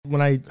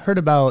when I heard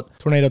about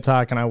Tornado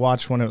Talk and I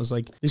watched one, it was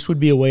like, this would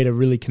be a way to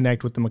really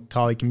connect with the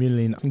Macaulay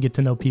community and get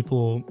to know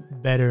people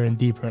better and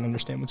deeper and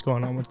understand what's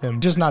going on with them.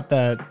 Just not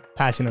that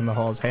passing in the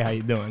halls, hey, how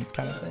you doing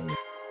kind of thing.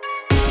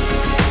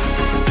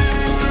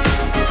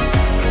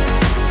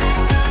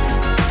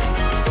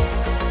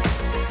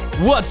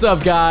 What's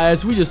up,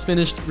 guys? We just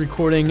finished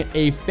recording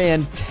a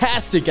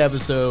fantastic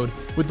episode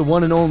with the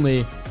one and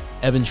only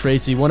Eban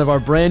Tracy, one of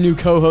our brand new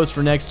co-hosts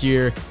for next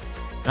year.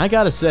 And I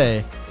gotta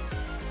say,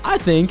 I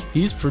think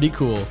he's pretty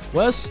cool.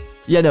 Wes?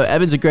 Yeah, no,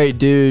 Eban's a great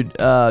dude.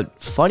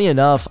 Funny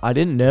enough, I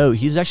didn't know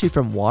he's actually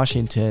from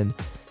Washington.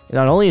 And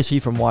not only is he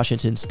from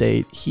Washington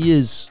State, he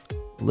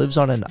lives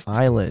on an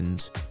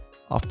island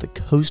off the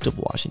coast of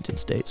Washington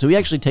State. So he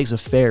actually takes a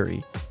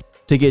ferry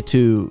to get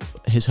to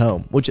his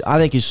home, which I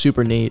think is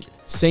super neat.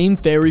 Same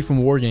ferry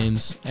from War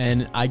Games,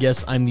 and I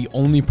guess I'm the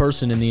only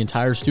person in the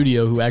entire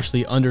studio who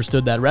actually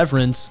understood that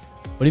reference,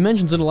 but he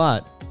mentions it a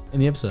lot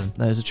in the episode.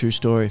 That is a true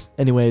story.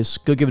 Anyways,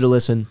 go give it a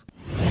listen.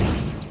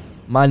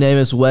 My name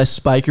is Wes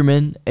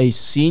Spikerman, a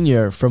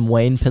senior from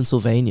Wayne,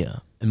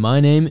 Pennsylvania. And my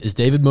name is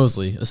David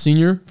Mosley, a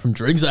senior from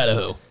Driggs,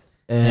 Idaho.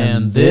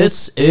 And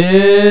this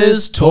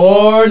is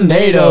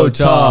Tornado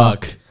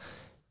Talk.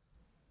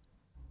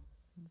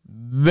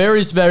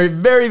 Very special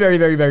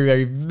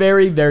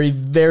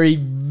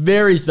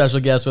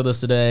guest with us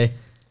today.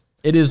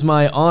 It is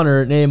my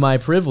honor, nay, my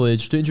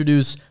privilege, to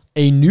introduce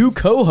a new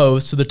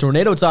co-host to the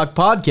Tornado Talk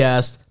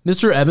podcast,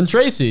 Mr. Eban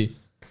Tracy.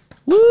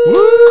 Woo!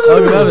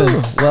 Welcome,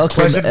 Eban. Welcome,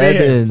 Pleasure to be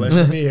here.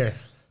 Pleasure to be here.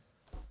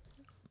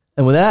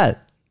 And with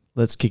that,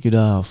 let's kick it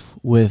off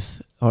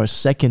with our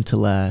second to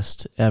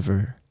last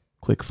ever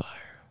quickfire.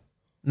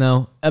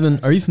 Now, Eban,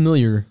 are you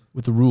familiar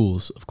with the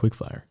rules of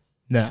quickfire?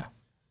 Nah.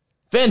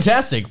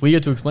 Fantastic. We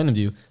get to explain them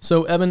to you.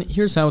 So, Eban,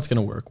 here's how it's going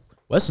to work.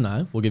 Wes and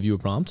I will give you a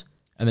prompt,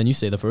 and then you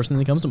say the first thing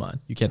that comes to mind.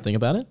 You can't think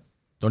about it.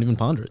 Don't even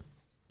ponder it.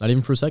 Not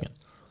even for a second.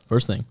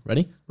 First thing.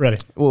 Ready? Ready.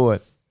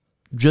 Wait.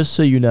 Just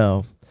so you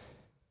know,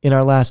 in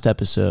our last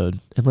episode,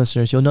 and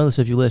listeners, you'll know this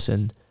if you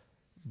listen,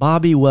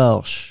 Bobby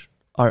Welsh,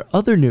 our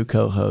other new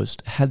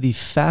co-host, had the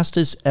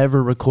fastest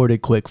ever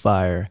recorded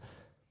quickfire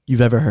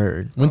you've ever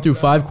heard. Went through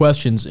 5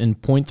 questions in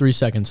 0.3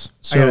 seconds.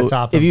 So I gotta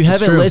top if him. you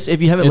haven't listened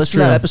to that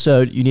true.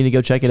 episode, you need to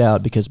go check it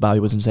out because Bobby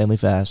was insanely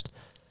fast.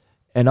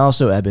 And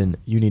also, Eban,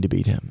 you need to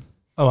beat him.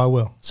 Oh, I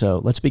will. So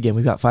let's begin.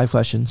 We've got 5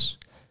 questions.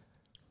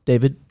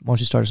 David, why don't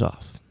you start us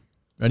off?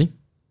 Ready?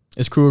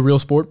 Is crew a real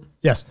sport?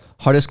 Yes.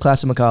 Hardest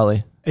class in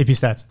Macaulay. AP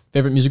Stats.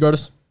 Favorite music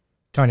artist?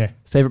 Kanye.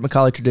 Favorite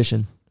Macaulay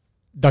tradition.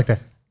 Duck Day.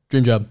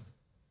 Dream job.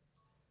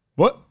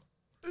 What?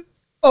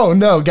 Oh,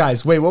 no,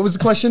 guys. Wait, what was the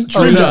question?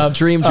 Dream job.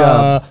 Dream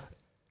job.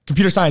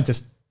 Computer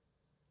scientist.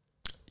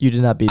 You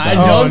did not beat I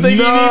that. don't think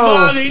no.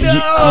 he beat Bobby.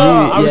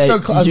 No. I was so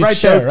close. I was you right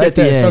there. choked Right at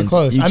the there. So end.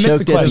 close. You I missed the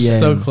choked at the question. end.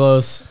 So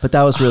close. But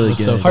that was really That's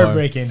good. so far.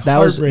 Heartbreaking. that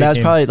was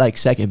Heartbreaking. probably like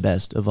second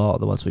best of all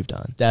the ones we've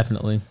done.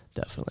 Definitely.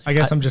 Definitely. I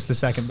guess I'm just the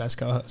second best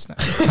co-host now.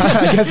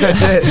 I guess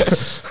that's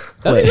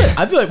it.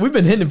 I feel like we've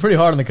been hitting pretty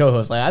hard on the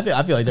co-host. Like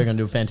I feel like they're going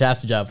to do a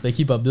fantastic job. If they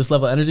keep up this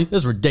level of energy, this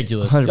is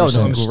ridiculous. Y'all are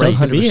doing 100%. great.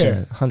 to be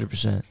here.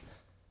 100%.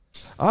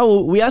 Oh,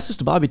 well, we asked this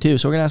to Bobby too,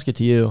 so we're going to ask it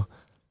to you.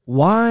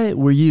 Why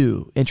were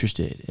you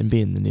interested in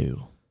being the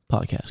new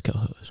podcast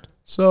co-host?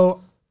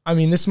 So, I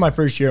mean, this is my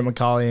first year at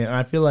Macaulay, and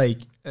I feel like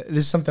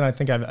this is something I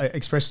think I've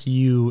expressed to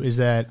you is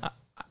that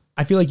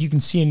I feel like you can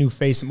see a new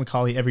face at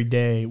Macaulay every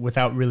day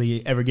without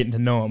really ever getting to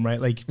know them,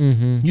 right? Like,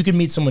 you can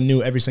meet someone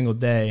new every single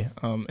day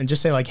and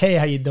just say, like, hey,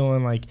 how you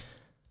doing? Like,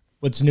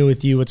 what's new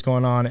with you? What's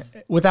going on?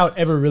 Without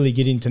ever really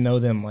getting to know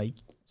them, like,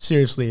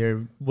 seriously,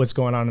 or what's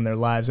going on in their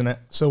lives. And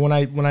so when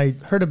I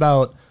heard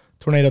about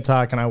Tornado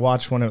Talk and I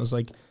watched one, it was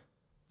like,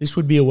 this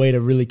would be a way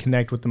to really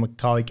connect with the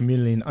Macaulay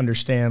community and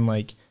understand,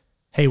 like,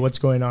 hey, what's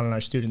going on in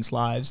our students'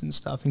 lives and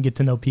stuff, and get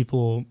to know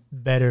people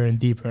better and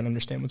deeper and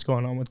understand what's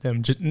going on with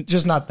them.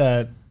 Just not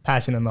that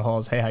passing in the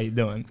halls, hey, how you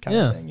doing kind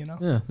of thing, you know?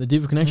 Yeah, the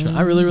deeper connection.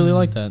 I really, really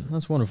like that.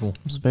 That's wonderful.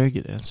 That's a very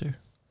good answer.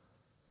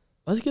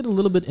 Let's get a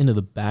little bit into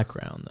the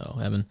background, though,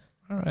 Evan.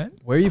 All right.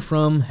 Where are you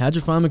from? How'd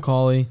you find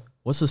Macaulay?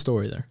 What's the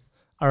story there?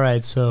 All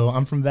right, so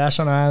I'm from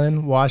Vashon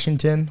Island,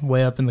 Washington,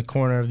 way up in the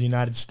corner of the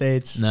United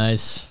States.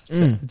 Nice.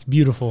 It's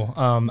beautiful.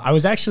 I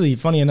was actually,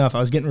 funny enough, I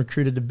was getting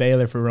recruited to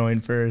Baylor for rowing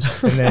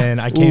first, and then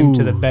I came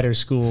to the better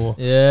school.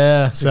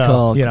 Yeah.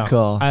 So, Good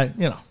call.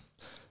 we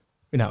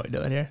know how we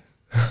do it here.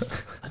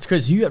 That's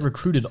crazy. You got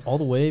recruited all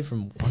the way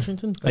from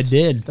Washington? I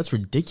did. That's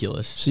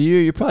ridiculous. So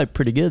you're probably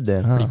pretty good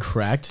then, huh? Pretty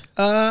cracked.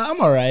 I'm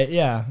all right,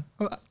 yeah.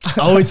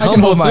 Always I can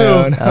humble, hold my too.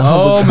 own.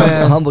 Oh,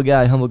 man. Humble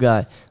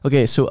guy.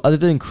 Okay, so other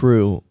than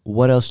crew,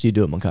 what else do you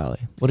do at Macaulay?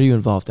 What are you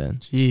involved in?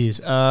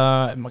 Jeez.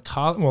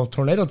 Macaulay, well,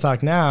 Tornado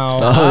Talk now.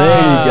 Oh,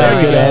 there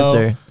you go. Good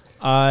answer.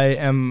 I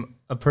am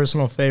a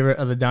personal favorite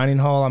of the dining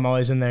hall. I'm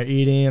always in there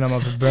eating. I'm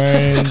up at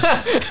Burns.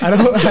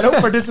 I don't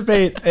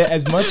participate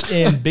as much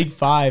in Big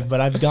Five, but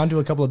I've gone to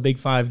a couple of Big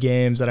Five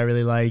games that I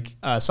really like.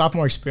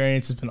 Sophomore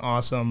experience has been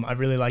awesome. I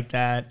really like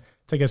that.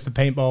 Took us to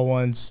paintball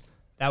once.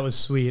 That was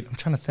sweet. I'm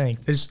trying to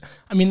think. There's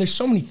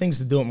so many things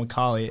to do at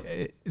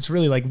Macaulay. It's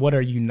really like, what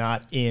are you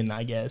not in,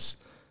 I guess?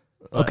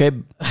 Okay,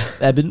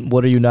 Evan,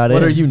 what are you not in?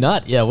 What are you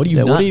not? Yeah, what are you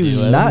not what are you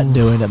doing? not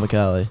doing at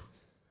Macaulay?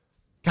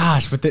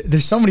 Gosh, but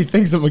there's so many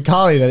things at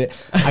Macaulay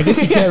that I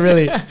guess you can't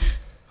really.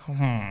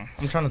 I'm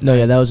trying to think. No,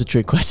 yeah, that was a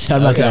trick question.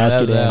 I'm not Okay, going to ask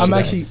that you to was- answer I'm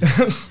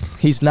that. actually.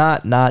 He's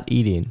not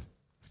eating.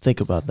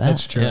 Think about that.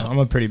 That's true. Yeah. I'm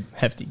a pretty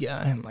hefty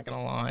guy. I'm not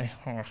gonna lie.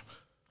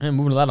 Man,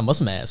 moving a lot of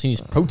muscle mass. He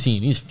needs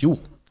protein. He needs fuel.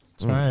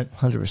 That's right.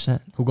 100%.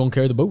 Who gonna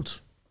carry the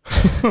boats?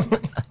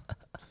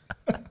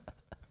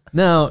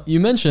 Now, you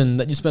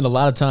mentioned that you spend a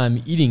lot of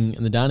time eating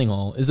in the dining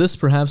hall. Is this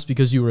perhaps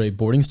because you were a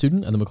boarding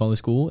student at the Macaulay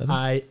School, Evan?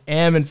 I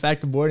am, in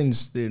fact, a boarding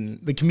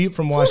student. The commute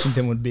from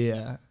Washington would be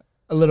a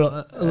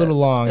little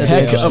long.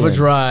 Heck Yeah. of a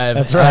drive.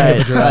 That's All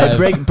right.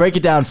 right, break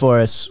it down for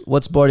us.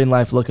 What's boarding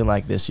life looking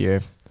like this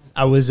year?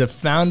 I was a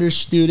founder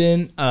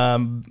student.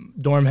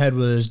 Dorm head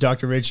was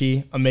Dr.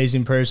 Ritchie,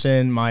 amazing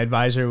person. My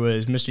advisor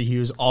was Mr.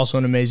 Hughes, also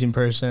an amazing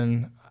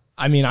person.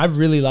 I mean, I've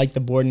really liked the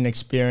boarding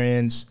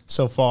experience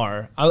so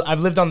far.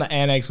 I've lived on the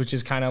annex, which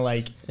is kind of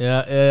like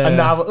a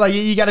novel. Like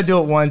you got to do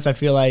it once, I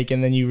feel like,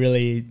 and then you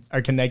really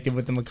are connected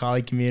with the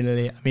Macaulay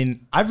community. I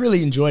mean, I've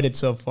really enjoyed it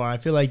so far. I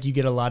feel like you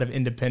get a lot of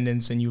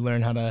independence and you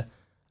learn how to,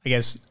 I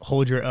guess,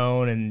 hold your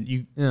own,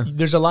 and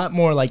there's a lot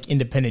more like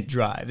independent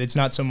drive. It's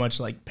not so much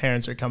like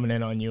parents are coming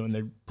in on you and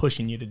they're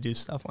pushing you to do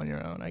stuff on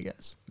your own, I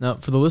guess. Now,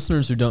 for the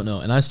listeners who don't know,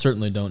 and I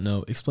certainly don't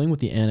know, explain what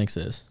the annex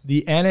is.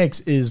 The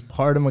annex is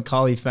part of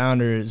Macaulay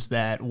Founders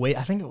that I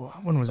think,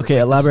 when was it? Okay,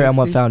 like the elaborate on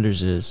what 60s?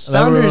 Founders is.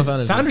 Elaborate on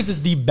what Founders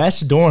is the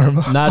best dorm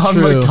Not on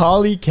true.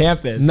 Macaulay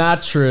campus.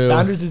 Not true.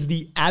 Founders is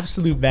the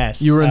absolute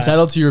best. You were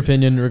entitled to your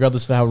opinion,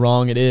 regardless of how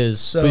wrong it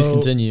is. Please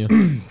continue.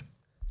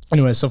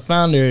 Anyway, so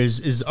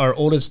Founders is our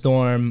oldest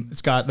dorm.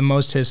 It's got the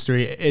most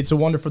history. It's a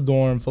wonderful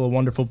dorm full of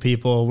wonderful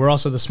people. We're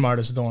also the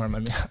smartest dorm. I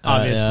mean,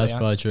 obviously. Yeah, that's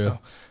probably true.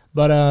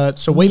 But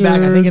so way back,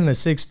 I think in the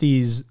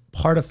 60s,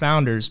 part of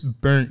Founders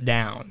burnt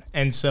down.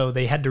 And so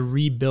they had to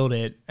rebuild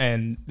it.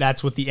 And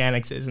that's what the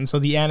annex is. And so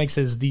the annex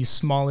is the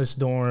smallest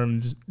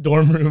dorm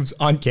rooms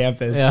on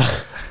campus. Yeah.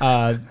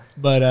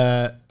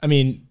 I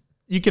mean,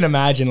 you can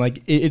imagine,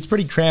 like, it's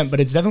pretty cramped,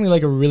 but it's definitely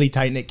like a really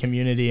tight-knit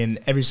community, and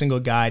every single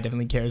guy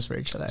definitely cares for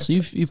each other. So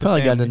you've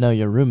probably gotten to know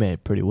your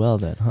roommate pretty well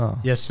then, huh?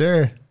 Yes,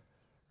 sir.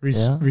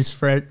 Yeah? Reese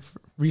Frere.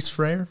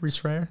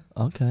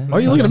 Okay. Why are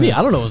you looking at me?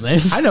 I don't know his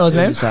name. I know his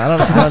name. So I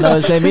don't know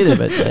his name either,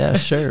 but yeah,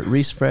 sure.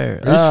 Reese Frere.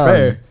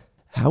 Frere.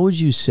 How would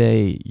you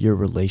say your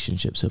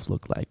relationships have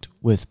looked like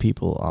with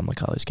people on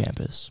Macaulay's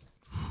campus?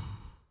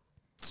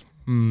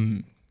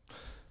 I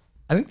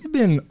think they've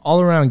been all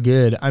around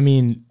good. I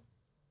mean,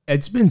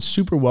 it's been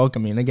super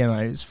welcoming. Again,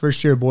 I was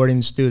first year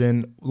boarding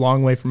student,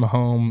 long way from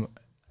home.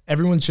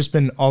 Everyone's just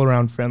been all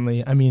around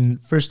friendly. I mean,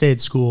 first day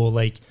at school,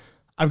 like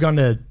I've gone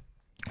to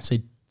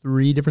say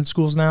 3 different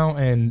schools now,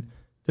 and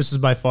this is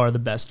by far the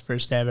best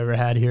first day I've ever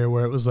had here,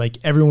 where it was like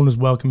everyone was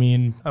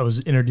welcoming. I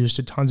was introduced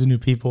to tons of new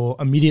people,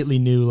 immediately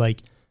knew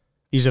like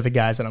these are the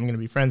guys that I'm going to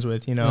be friends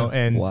with, you know?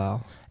 And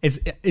Wow.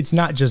 it's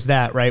not just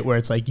that, right? Where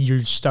it's like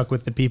you're stuck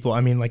with the people.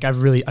 I mean, like I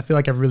feel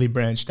like I've really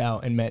branched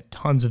out and met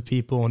tons of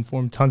people and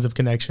formed tons of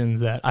connections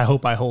that I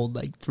hope I hold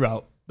like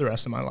throughout the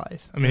rest of my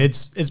life. I mean,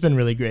 it's been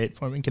really great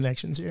forming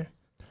connections here.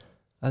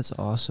 That's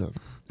awesome.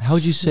 How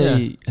would you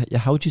say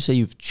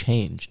you've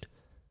changed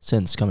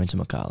since coming to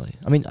Macaulay?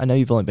 I mean, I know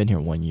you've only been here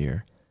 1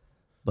 year,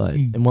 but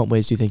in what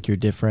ways do you think you're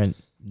different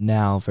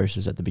now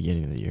versus at the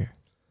beginning of the year?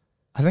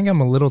 I think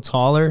I'm a little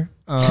taller.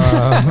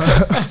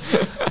 I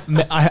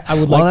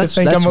would like to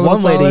think I'm a little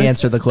one way taller. to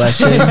answer the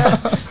question.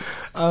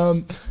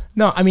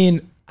 No, I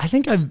mean, I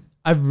think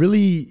I've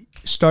really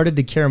started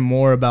to care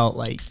more about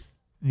like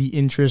the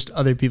interest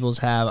other people's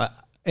have.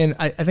 And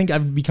I think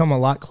I've become a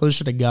lot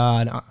closer to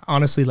God.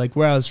 Honestly, like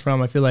where I was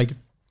from, I feel like it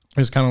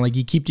was kind of like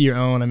you keep to your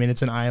own. I mean,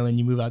 it's an island.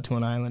 You move out to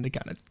an island to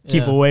kind of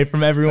keep away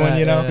from everyone,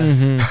 you know?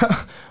 Yeah.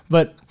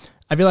 But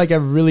I feel like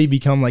I've really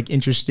become like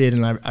interested,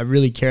 and I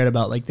really cared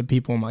about like the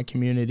people in my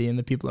community and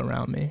the people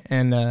around me.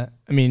 And I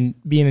mean,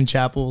 being in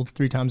chapel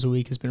 3 times a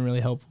week has been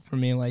really helpful for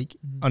me, like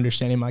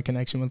understanding my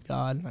connection with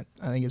God.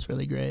 I think it's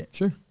really great.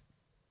 Sure.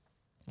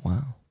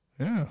 Wow.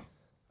 Yeah.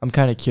 I'm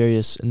kind of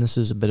curious, and this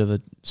is a bit of a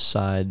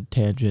side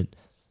tangent.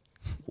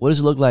 What does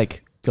it look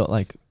like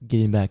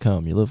getting back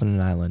home? You live on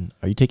an island.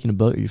 Are you taking a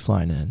boat or are you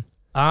flying in?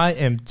 I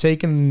am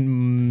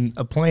taking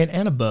a plane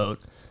and a boat.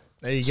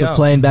 There you go. So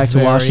plane back to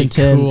Very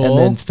Washington cool. and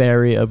then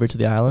ferry over to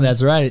the island?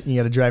 That's right. You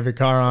got to drive your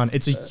car on.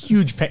 It's a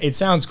huge pain. It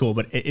sounds cool,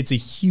 but it's a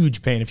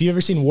huge pain. If you've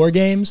ever seen War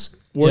Games,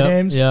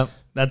 Yep.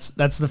 that's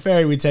the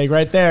ferry we take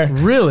right there.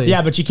 Really?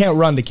 Yeah, but you can't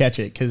run to catch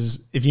it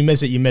because if you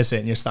miss it,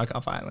 and you're stuck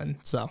off island.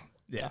 So,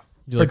 yeah.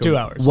 You For like 2 a-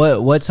 hours.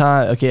 What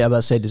time? Okay, I'm about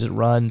to say, does it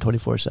run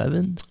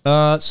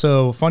 24/7?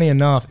 So funny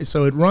enough,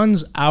 so it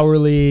runs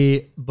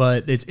hourly,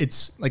 but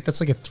it's like that's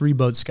like a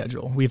 3-boat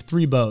schedule. We have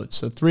 3 boats,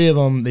 so 3 of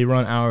them they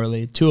run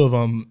hourly. 2 of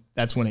them,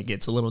 that's when it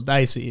gets a little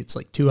dicey. It's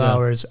like 2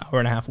 hours, hour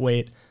and a half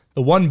wait.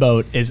 The 1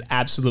 boat is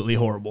absolutely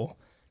horrible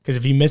because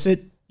if you miss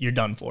it, you're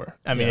done for.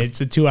 I mean, it's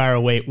a 2-hour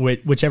wait,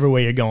 whichever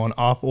way you're going,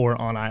 off or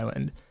on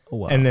island. Oh,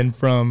 wow. And then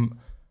from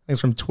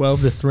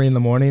 12 to 3 in the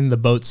morning, the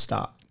boats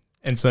stop.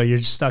 And so you're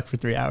just stuck for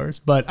 3 hours.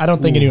 But I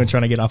don't think anyone's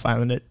trying to get off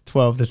island at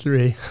 12 to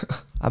 3.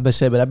 I'm gonna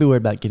say, but I'd be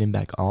worried about getting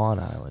back on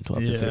island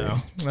 12 to 3.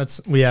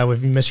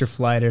 If you miss your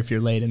flight or if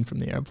you're late in from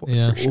the airport.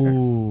 Yeah. For sure.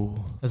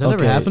 Ooh. Has that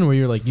ever happened where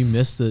you're like you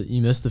missed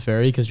the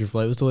ferry because your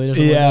flight was delayed or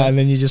something? Yeah, like and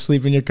then you just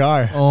sleep in your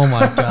car. Oh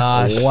my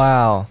gosh.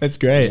 Wow. That's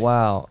great.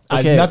 Wow.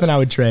 Okay. Nothing I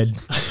would trade.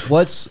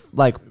 What's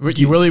like?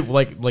 You really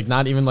like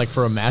not even like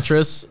for a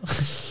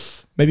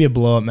mattress? Maybe a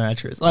blow up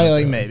mattress.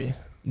 Like maybe.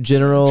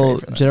 General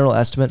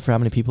estimate for how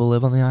many people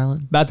live on the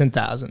island? About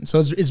 10,000. So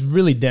it's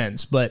really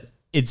dense, but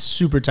it's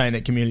super tight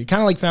knit community.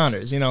 Kind of like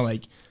Founders,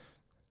 like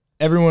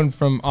everyone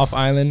from off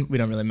island, we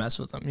don't really mess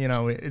with them.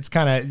 It's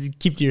kind of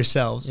keep to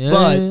yourselves. Yeah,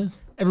 but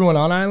everyone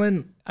on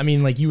island, I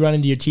mean, like you run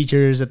into your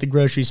teachers at the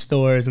grocery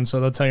stores, and so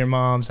they'll tell your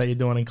moms how you're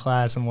doing in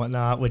class and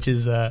whatnot, which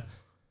is a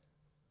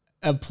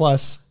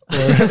plus.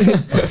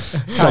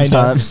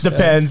 Sometimes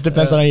depends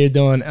on how you're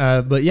doing.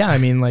 But yeah, I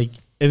mean, like.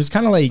 It was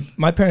kind of like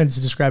my parents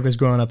described it as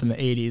growing up in the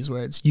 80s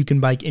where it's you can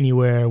bike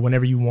anywhere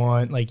whenever you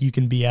want. Like you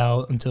can be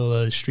out until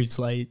the street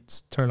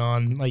lights turn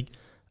on. Like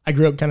I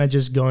grew up kind of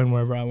just going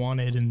wherever I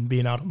wanted and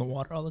being out on the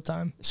water all the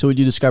time. So would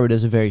you describe it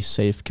as a very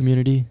safe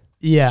community?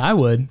 Yeah, I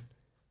would.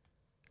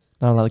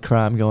 Not a lot of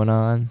crime going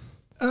on?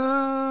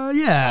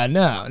 Yeah,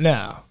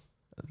 no.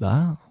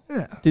 Wow.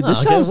 Yeah. Dude,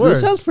 this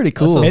sounds pretty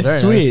cool. It's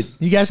sweet. Nice.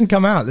 You guys can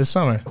come out this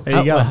summer. There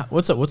you go.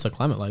 What's the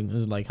climate like?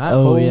 Is it like hot?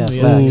 Oh, cold? yeah, Is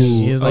facts.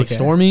 it like Okay.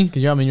 stormy?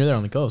 Because you're there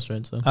on the coast,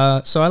 right? So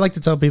So I like to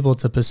tell people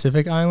it's a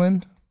Pacific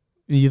island.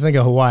 You think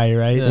of Hawaii,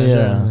 right? Yeah.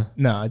 Sure.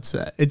 No,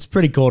 it's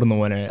pretty cold in the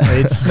winter.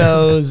 It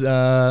snows.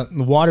 The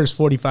water's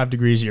 45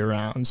 degrees year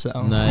round, so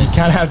Nice. you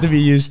kind of have to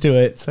be used to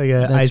it. It's like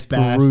an ice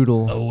bath.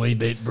 Brutal. Away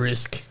bait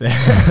brisk.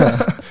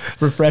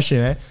 Refreshing,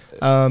 eh?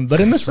 But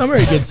in the summer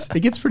it gets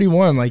pretty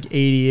warm, like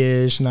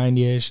 80-ish,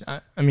 90-ish.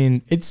 I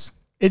mean, it's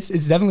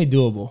definitely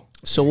doable.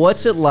 So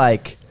what's it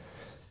like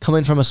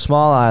coming from a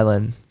small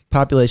island,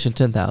 population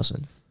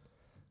 10,000,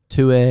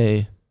 to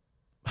a,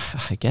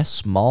 I guess,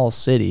 small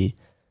city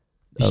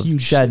of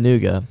Huge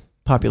Chattanooga,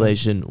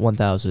 population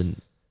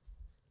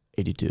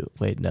 1,082.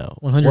 Wait, no.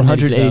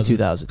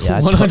 182,000. 182,000.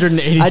 Yeah,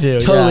 182. I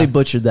totally yeah.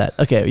 butchered that.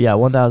 Okay, yeah,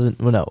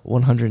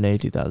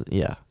 182,000.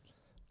 Yeah.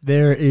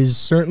 There is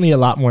certainly a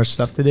lot more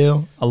stuff to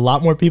do, a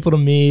lot more people to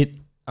meet.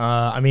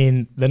 I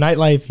mean, the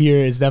nightlife here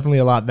is definitely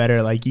a lot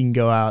better. Like you can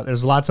go out.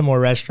 There's lots of more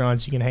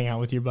restaurants you can hang out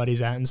with your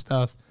buddies at and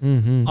stuff.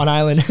 Mm-hmm. On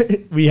island,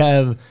 we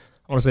have,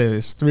 I want to say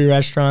this, 3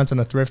 restaurants and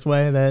a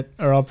Thriftway that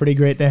are all pretty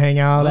great to hang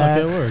out at.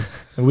 Okay, word.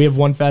 And we have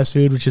one fast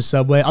food, which is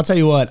Subway. I'll tell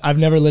you what, I've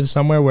never lived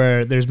somewhere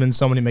where there's been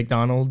so many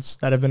McDonald's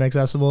that have been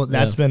accessible.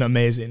 That's been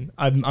amazing.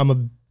 I'm a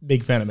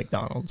big fan of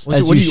McDonald's.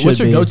 As What's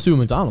your be. go-to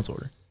McDonald's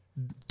order?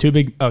 Too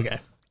big. Okay.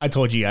 I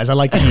told you guys I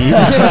like to eat.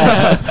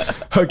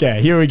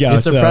 Okay, here we go.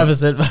 Just to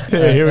preface it.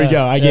 Here we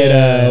go. I get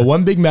Yeah.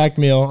 one Big Mac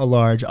meal, a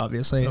large,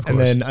 obviously, Of and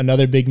course. then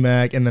another Big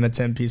Mac, and then a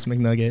 10-piece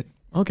McNugget,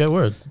 Okay,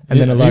 word. and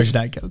then a Are large you-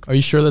 Diet Coke. Are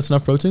you sure that's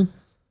enough protein?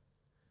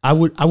 I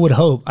would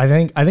hope. I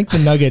think the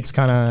Nuggets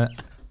kind of.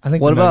 I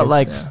think. What the about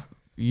Nuggets, like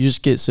you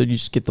just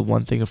get the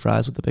one thing of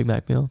fries with the Big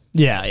Mac meal?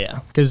 Yeah.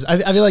 Because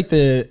I feel like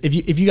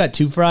if you got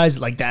 2 fries,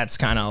 like that's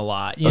kind of a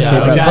lot. You Okay, know,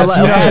 right. that's, But like-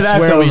 yeah, okay,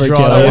 that's where we overkill.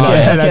 draw the line.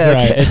 Yeah, that's Okay,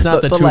 right. okay. It's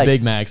not the But 2 like-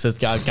 Big Macs. It's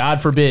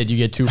God forbid you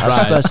get 2 I was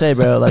about to fries. say,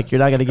 bro, like you're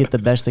not gonna get the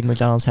best thing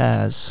McDonald's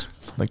has.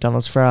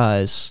 McDonald's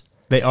fries.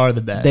 They are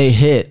the best. They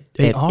hit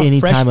They at are any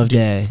fresh, time of dude.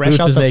 day. Fresh Booth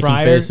out is the making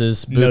fryer.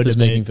 faces. Booth no is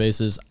debate. making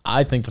faces.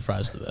 I think the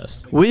fries are the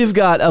best. We've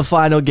got a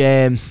final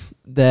game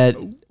that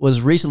was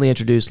recently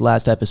introduced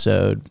last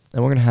episode,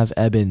 and we're gonna have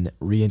Eban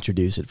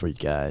reintroduce it for you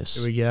guys.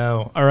 Here we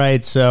go. All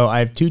right, so I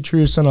have 2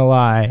 truths and a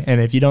lie, and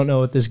if you don't know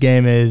what this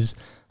game is,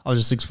 I'll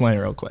just explain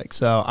it real quick.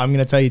 So I'm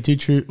gonna tell you 2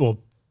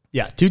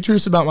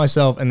 truths about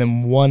myself, and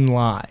then 1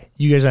 lie.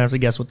 You guys have to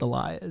guess what the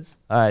lie is.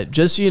 All right,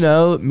 just so you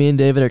know, me and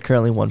David are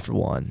currently 1 for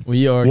 1.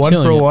 We are 1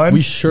 killing for it. 1?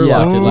 We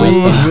Sherlocked it last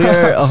time.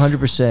 we're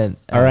 100%.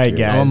 All right, accurate.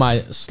 guys. All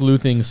my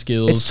sleuthing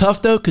skills. It's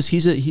tough though because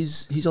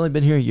he's only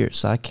been here a year,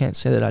 so I can't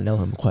say that I know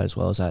him quite as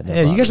well as I know.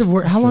 Yeah, you guys have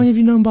worked. How long have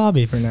you known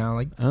Bobby for now?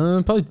 Like,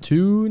 probably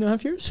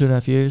 2.5 years.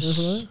 2.5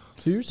 years.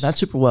 2 years. Not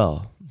super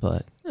well,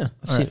 but Yeah.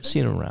 I've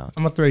seen him around.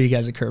 I'm gonna throw you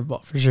guys a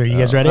curveball for sure. You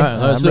guys ready? All right,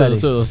 let's I'm do it. ready.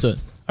 Let's do it.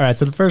 All right.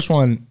 So the first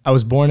one, I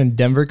was born in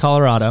Denver,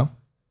 Colorado.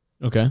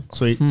 Okay.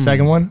 Sweet.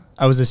 Second one,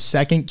 I was the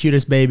second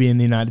cutest baby in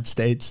the United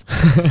States.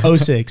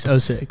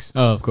 06.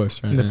 Oh, of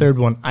course. Right. And the third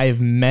one, I have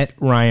met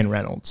Ryan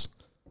Reynolds.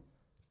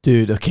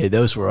 Dude, okay,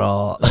 those were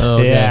all. Oh,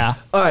 okay. Yeah.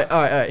 All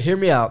right. Hear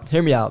me out.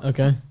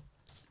 Okay.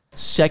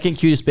 Second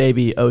cutest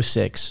baby,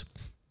 06.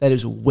 That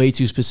is way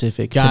too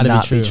specific Gotta to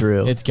not be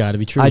true. It's got to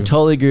be true. I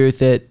totally agree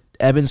with it.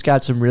 Eban's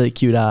got some really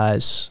cute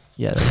eyes.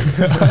 Yeah.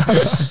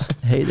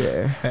 Hey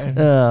there.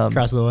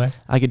 Across the way.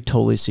 I could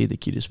totally see the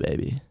cutest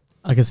baby.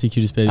 I can see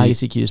cutest baby. I can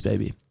see cutest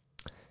baby.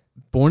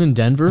 Born in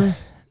Denver.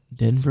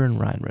 Denver and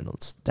Ryan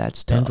Reynolds.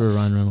 That's tough. Denver,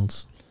 Ryan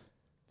Reynolds.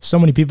 So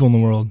many people in the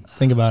world.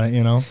 Think about it,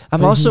 you know?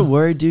 I'm also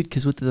worried, dude,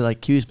 because with the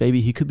like cutest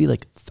baby, he could be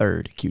like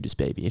 3rd cutest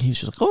baby, and he was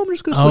just like, "Oh, I'm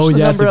just gonna switch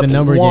the it's number like up the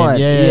number 1."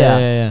 game.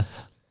 Yeah.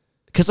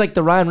 Because like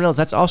the Ryan Reynolds,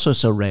 that's also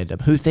so random.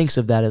 Who thinks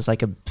of that as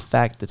like a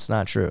fact that's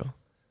not true?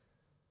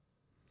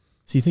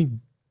 So you think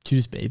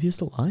Judas Baby is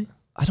the lie?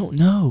 I don't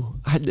know.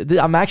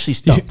 I'm actually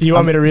stumped. Do you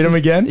want me to read them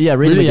again? Yeah,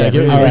 read them again.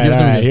 give it- All give it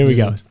right, to me. here we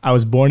go. I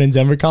was born in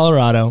Denver,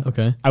 Colorado.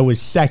 Okay. I was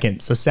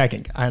second. So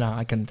second. I know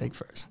I couldn't take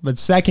first. But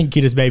second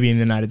cutest baby in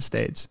the United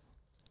States.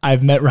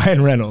 I've met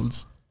Ryan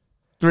Reynolds.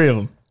 3 of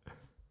them.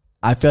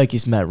 I feel like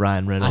he's met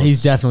Ryan Reynolds.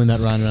 He's definitely met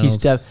Ryan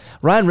Reynolds.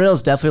 Ryan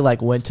Reynolds definitely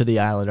like went to the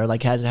island or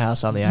like has a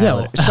house on the Yeah,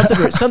 island. Something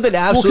Well, 'cause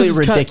absolutely it's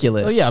kinda-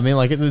 ridiculous. Oh yeah, I mean,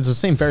 like it's the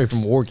same ferry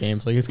from War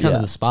Games. Like it's kind of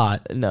Yeah. the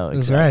spot. No, That's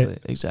exactly. right.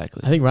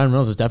 Exactly. I think Ryan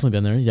Reynolds has definitely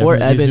been there. He's Or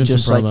definitely- he's Evan doing some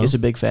just like promo. is a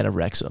big fan of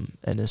Wrexham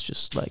and is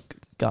just like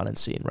gone and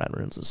seen Ryan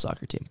Reynolds'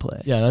 soccer team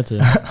play. Yeah, that's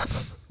it.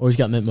 Or he's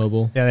got Mint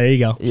Mobile. Yeah, there you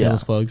go. Yeah.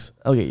 Shameless plugs.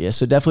 Okay, yeah.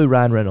 So definitely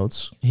Ryan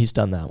Reynolds. He's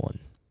done that one.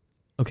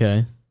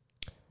 Okay.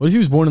 What if he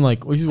was born in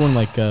like? What if he was born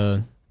like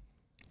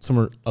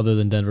somewhere other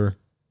than Denver?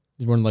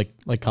 He's born in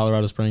like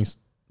Colorado Springs.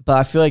 But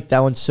I feel like that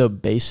one's so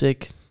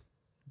basic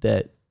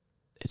that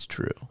it's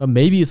true. But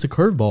maybe it's a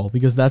curveball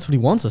because that's what he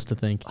wants us to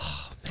think.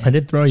 I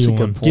did throw That's you a good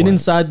one. point. Get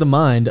inside the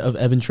mind of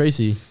Evan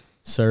Tracy,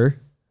 sir.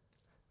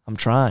 I'm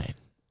trying,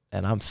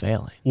 and I'm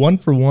failing. 1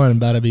 for 1,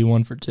 about to be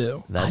 1 for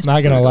 2. That's I'm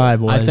not gonna brutal. lie,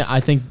 boys.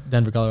 I think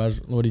Denver, Colorado.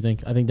 What do you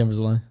think? I think Denver's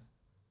a lie.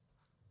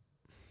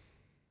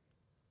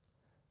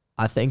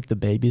 I think the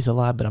baby's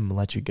alive, but I'm gonna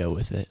let you go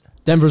with it.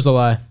 Denver's a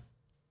lie.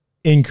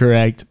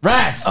 Incorrect.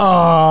 Rats.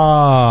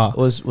 Oh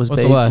Was What's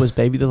the lie?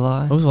 baby the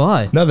lie? What was a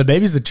lie? no, the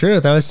baby's the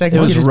truth. I was second.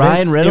 It was cutest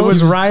Ryan baby. Reynolds? It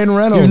was Ryan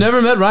Reynolds. You've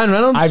never met Ryan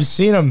Reynolds? I've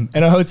seen him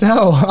in a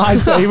hotel. I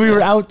saw, we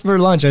were out for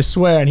lunch, I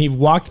swear, and he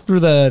walked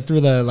through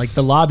the like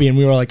the lobby, and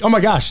we were like, "Oh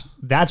my gosh,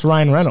 that's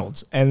Ryan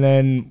Reynolds!" And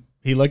then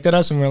he looked at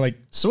us, and we were like,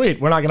 "Sweet,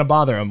 we're not gonna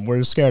bother him.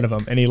 We're scared of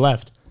him," and he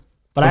left.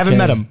 But I haven't Okay.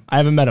 met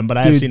him. But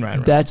I have Dude, seen Ryan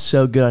Reynolds. that's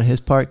so good on his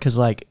part because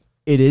like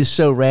it is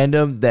so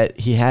random that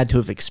he had to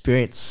have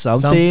experienced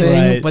something.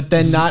 Right. but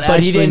then not. But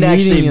he actually didn't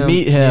actually meeting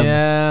meet him.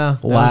 Yeah.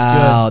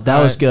 Wow,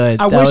 that was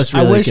good. I That wish was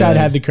really I'd good.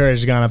 had the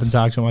courage to go up and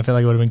talk to him. I feel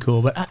like it would have been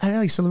cool. But I know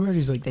like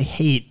celebrities like they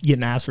hate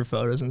getting asked for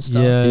photos and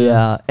stuff. Yeah.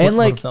 Yeah, and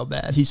Would've like felt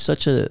bad. he's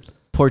such a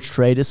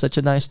portrayed as such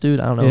a nice dude.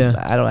 I don't know. Yeah.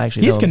 I don't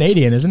actually. He's know him.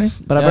 Canadian, isn't he?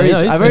 But I've Yeah, heard yeah,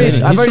 he's, he's I've heard he's,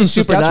 Canadian. I've heard He's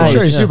he's from super Saskatchewan. nice.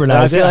 Sure, he's super And I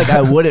nice, feel yeah. like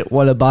I wouldn't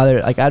want to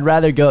bother. Like I'd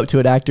rather go up to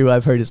an actor who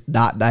I've heard is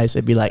not nice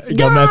and be like,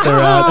 Go mess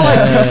around.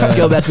 like,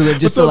 go mess with him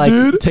just What's to up, like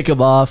dude? tick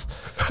him off.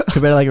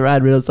 Compared to like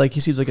Ryan Reynolds, like he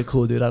seems like a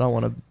cool dude. I don't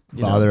want to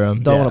Bother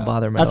him. Don't Yeah. want to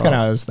bother him. That's at kind of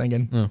all. what I was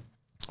thinking.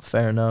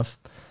 Fair enough.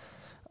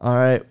 All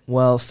right.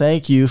 Well,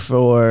 thank you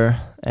for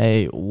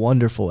a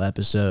wonderful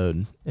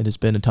episode. It has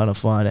been a ton of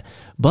fun.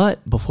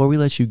 But before we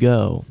let you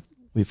go,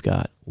 we've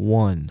got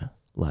one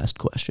last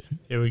question.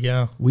 Here we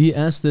go. We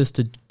ask this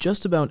to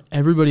just about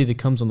everybody that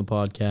comes on the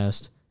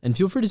podcast, and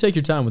feel free to take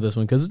your time with this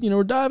one because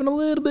we're diving a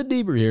little bit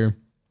deeper here.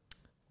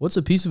 What's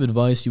a piece of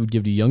advice you would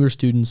give to younger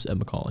students at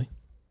Macaulay?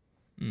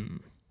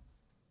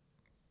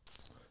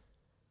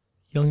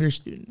 Younger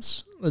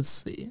students. Let's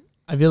see.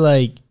 I feel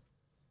like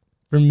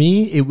for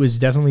me, it was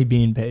definitely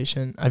being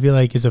patient. I feel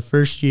like as a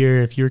first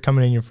year, if you're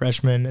coming in your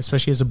freshman,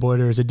 especially as a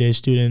boarder, as a day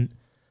student,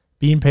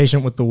 being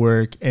patient with the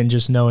work and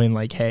just knowing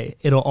like, hey,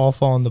 it'll all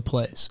fall into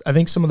place. I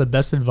think some of the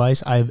best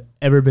advice I've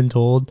ever been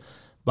told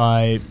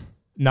by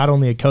not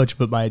only a coach,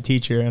 but by a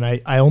teacher. And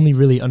I only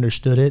really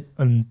understood it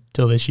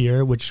until this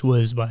year, which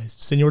was by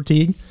Senor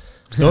Teague.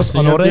 Dos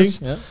Senor honores.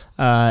 Teague,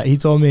 yeah. He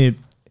told me,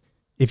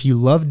 if you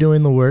love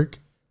doing the work,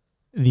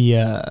 what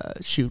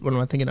am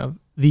I thinking of?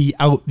 The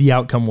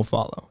outcome will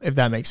follow, if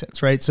that makes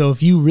sense, right? So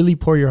if you really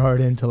pour your heart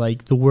into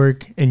like the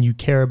work and you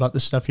care about the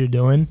stuff you're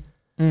doing,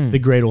 the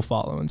grade will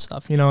follow and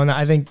stuff, And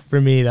I think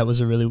for me that was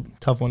a really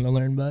tough one to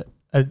learn, but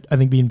I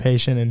think being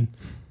patient and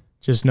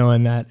just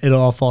knowing that it'll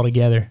all fall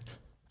together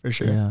for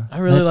sure. Yeah, I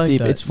really that's like deep.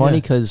 that. It's funny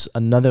Yeah. because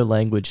another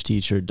language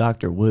teacher,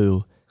 Dr.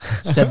 Wu,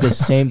 said the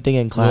same thing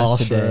in class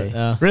Lost for today. it,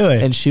 yeah. Really?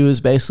 And she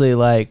was basically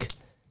like,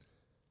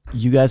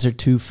 you guys are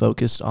too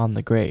focused on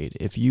the grade.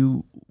 If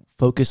you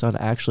focus on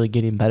actually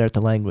getting better at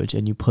the language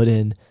and you put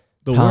in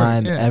The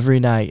time work, yeah. every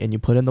night and you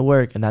put in the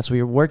work and that's what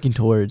you're working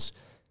towards,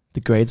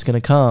 the grade's going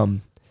to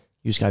come.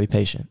 You just got to be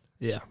patient.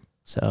 Yeah.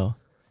 So,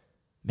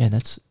 man,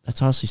 that's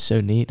honestly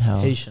so neat how.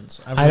 Patience.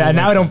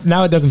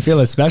 Now it doesn't feel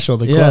as special,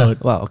 the Yeah.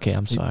 quote. Well, okay,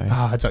 I'm sorry.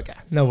 Oh, it's okay.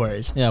 No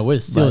worries. Yeah, way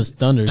to steal But- his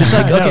thunder. Just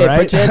like, I know, okay,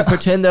 right?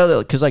 pretend though,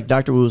 because like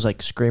Dr. Wu was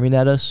like screaming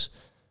at us.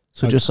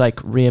 So Okay. just like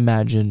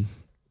reimagine.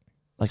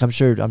 Like I'm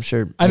sure. I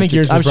think Mr.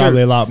 yours I'm was sure-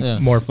 probably a lot Yeah.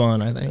 more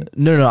fun, I think.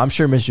 No, I'm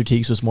sure Mr.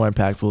 Teagues was more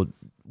impactful.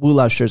 Wu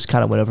Lao shirts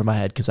kind of went over my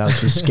head because I was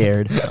just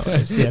scared.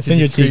 Yeah, Senor Just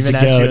Teague's a screaming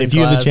at you goat. in If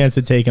you have the class. chance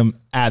to take him,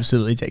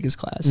 absolutely take his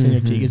class.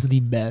 Senor Mhm. Teague is the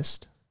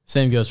best.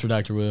 Same goes for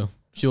Dr. Wu.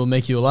 She will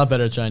make you a lot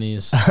better at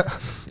Chinese.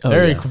 Oh,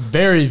 very, yeah.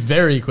 very,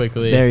 very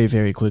quickly. Very,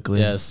 very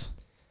quickly. Yes.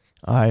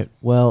 All right.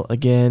 Well,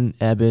 again,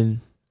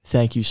 Eban,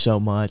 thank you so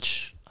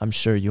much. I'm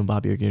sure you and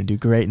Bobby are going to do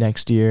great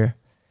next year.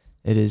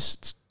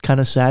 It's kind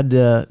of sad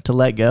to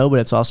let go, but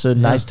it's also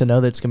nice to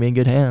know that it's going to be in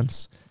good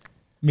hands.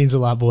 Means a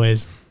lot,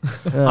 boys.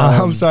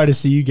 I'm Um, sorry to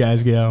see you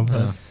guys go.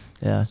 But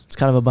Yeah, it's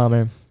kind of a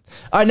bummer.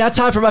 All right, now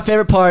time for my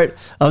favorite part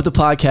of the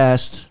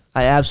podcast.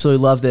 I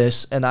absolutely love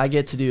this, and I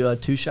get to do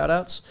 2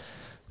 shout-outs.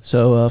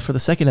 So for the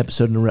second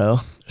episode in a row,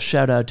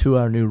 shout out to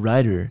our new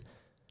writer,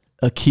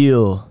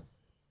 Akil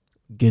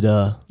get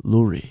a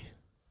luri.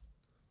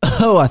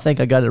 Oh, I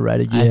think I got it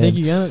right again. I think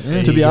you got it.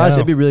 Yeah. To be honest,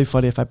 it'd be really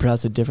funny if I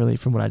pronounced it differently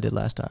from what I did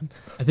last time.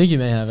 I think you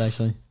may have,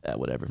 actually.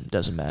 Whatever,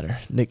 doesn't matter.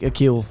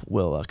 Akil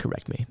will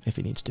correct me if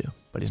he needs to,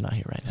 but he's not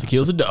here right now.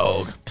 Akil's a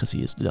dog. Because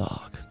he is the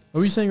dog. What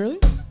were you saying earlier?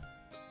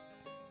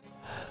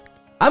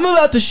 I'm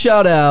about to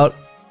shout out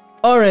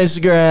our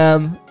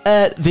Instagram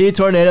at the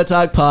Tornado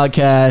Talk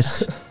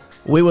Podcast.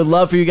 We would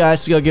love for you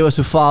guys to go give us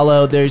a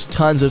follow. There's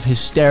tons of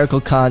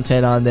hysterical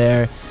content on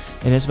there.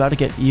 And it's about to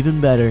get even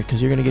better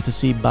because you're going to get to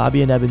see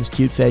Bobby and Evan's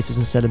cute faces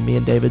instead of me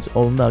and David's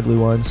old and ugly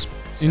ones.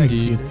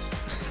 Indeed.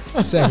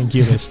 Second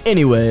cutest.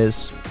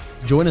 Anyways.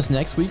 Join us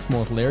next week for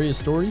more hilarious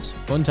stories,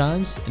 fun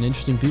times, and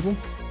interesting people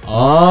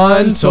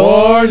On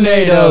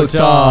Tornado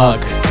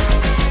Talk.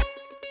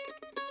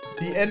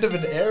 The end of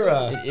an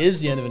era. It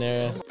is the end of an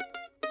era.